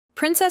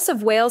Princess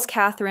of Wales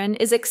Catherine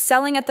is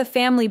excelling at the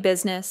family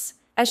business,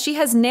 as she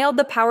has nailed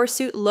the power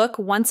suit look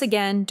once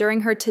again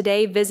during her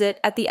today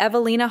visit at the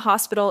Evelina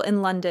Hospital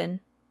in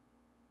London.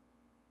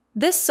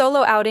 This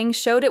solo outing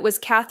showed it was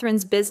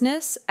Catherine's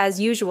business, as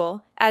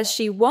usual, as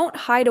she won't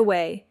hide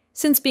away,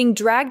 since being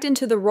dragged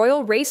into the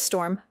royal race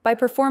storm by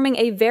performing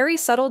a very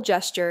subtle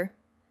gesture.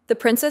 The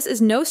princess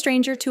is no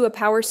stranger to a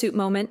power suit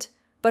moment,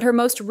 but her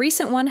most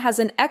recent one has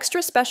an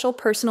extra special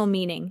personal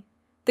meaning.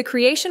 The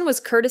creation was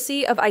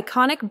courtesy of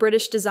iconic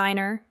British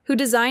designer, who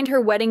designed her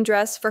wedding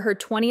dress for her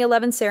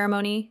 2011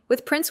 ceremony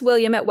with Prince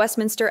William at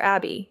Westminster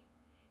Abbey.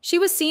 She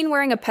was seen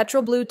wearing a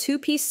petrol blue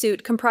two-piece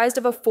suit comprised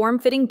of a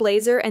form-fitting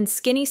blazer and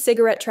skinny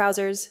cigarette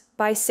trousers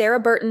by Sarah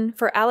Burton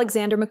for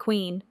Alexander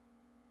McQueen.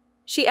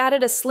 She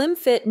added a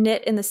slim-fit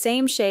knit in the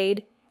same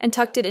shade and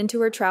tucked it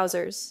into her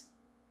trousers.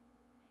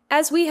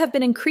 As we have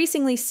been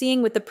increasingly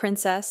seeing with the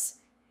princess,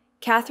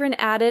 Catherine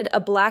added a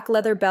black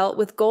leather belt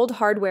with gold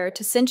hardware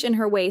to cinch in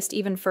her waist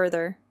even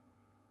further.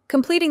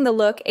 Completing the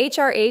look,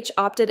 HRH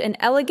opted an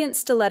elegant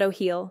stiletto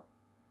heel.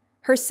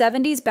 Her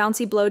 70s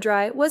bouncy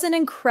blow-dry was an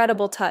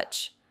incredible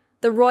touch.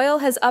 The royal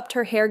has upped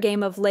her hair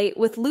game of late,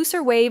 with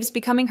looser waves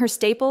becoming her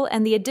staple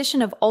and the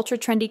addition of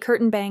ultra-trendy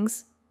curtain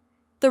bangs.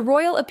 The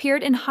royal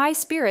appeared in high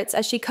spirits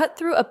as she cut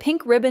through a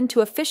pink ribbon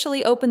to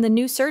officially open the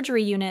new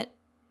surgery unit.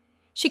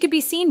 She could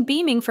be seen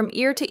beaming from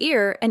ear to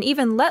ear and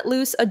even let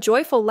loose a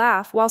joyful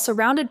laugh while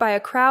surrounded by a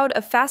crowd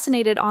of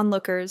fascinated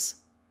onlookers.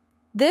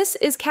 This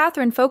is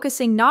Catherine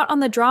focusing not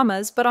on the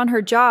dramas but on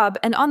her job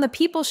and on the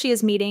people she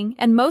is meeting,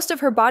 and most of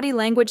her body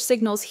language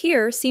signals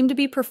here seem to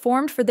be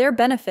performed for their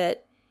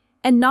benefit,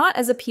 and not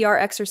as a PR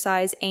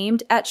exercise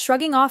aimed at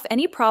shrugging off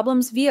any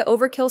problems via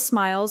overkill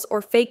smiles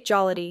or fake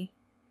jollity.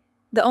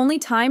 The only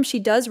time she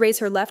does raise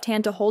her left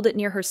hand to hold it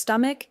near her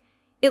stomach,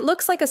 it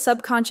looks like a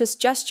subconscious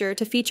gesture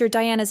to feature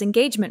Diana's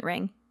engagement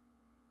ring.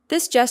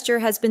 This gesture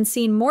has been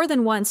seen more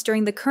than once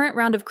during the current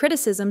round of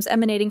criticisms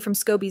emanating from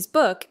Scobie's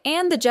book,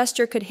 and the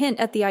gesture could hint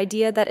at the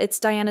idea that it's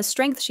Diana's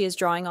strength she is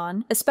drawing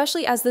on,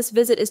 especially as this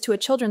visit is to a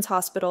children's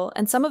hospital,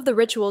 and some of the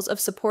rituals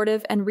of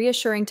supportive and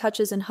reassuring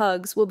touches and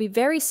hugs will be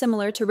very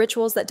similar to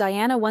rituals that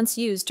Diana once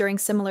used during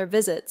similar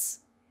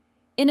visits.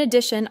 In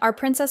addition, our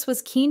princess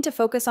was keen to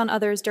focus on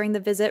others during the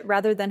visit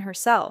rather than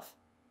herself.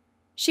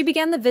 She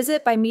began the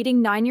visit by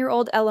meeting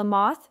 9-year-old Ella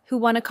Moth, who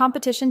won a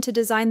competition to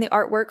design the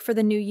artwork for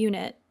the new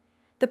unit.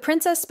 The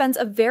princess spends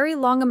a very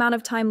long amount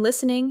of time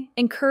listening,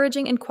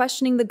 encouraging and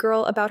questioning the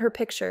girl about her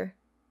picture.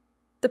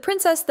 The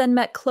princess then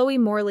met Chloe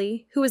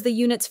Morley, who was the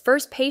unit's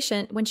first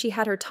patient when she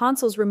had her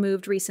tonsils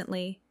removed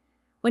recently.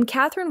 When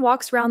Catherine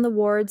walks round the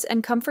wards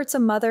and comforts a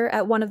mother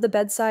at one of the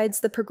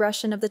bedsides, the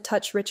progression of the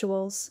touch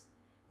rituals.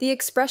 The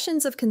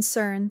expressions of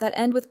concern that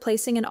end with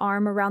placing an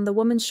arm around the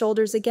woman's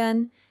shoulders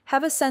again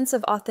have a sense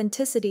of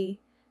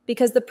authenticity,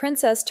 because the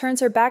princess turns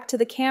her back to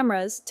the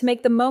cameras to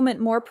make the moment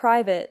more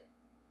private.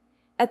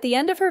 At the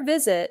end of her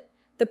visit,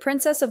 the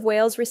Princess of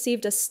Wales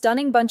received a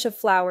stunning bunch of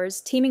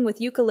flowers teeming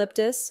with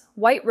eucalyptus,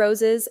 white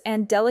roses,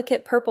 and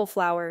delicate purple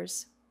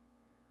flowers.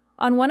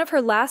 On one of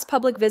her last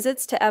public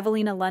visits to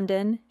Evelina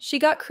London, she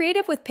got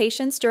creative with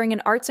patients during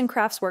an arts and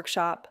crafts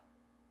workshop.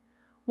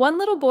 One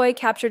little boy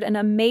captured an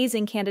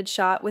amazing candid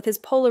shot with his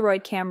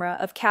Polaroid camera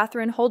of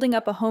Catherine holding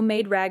up a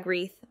homemade rag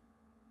wreath.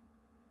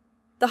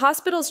 The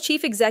hospital's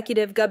chief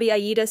executive, Gubby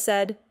Aida,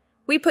 said,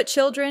 "We put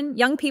children,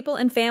 young people,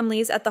 and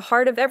families at the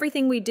heart of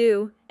everything we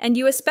do, and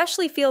you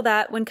especially feel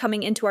that when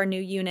coming into our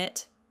new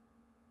unit."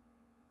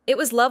 It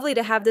was lovely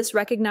to have this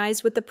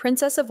recognized with the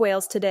Princess of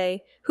Wales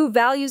today, who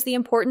values the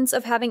importance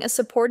of having a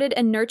supported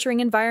and nurturing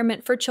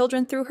environment for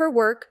children through her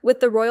work with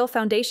the Royal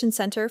Foundation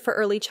Centre for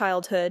Early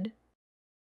Childhood.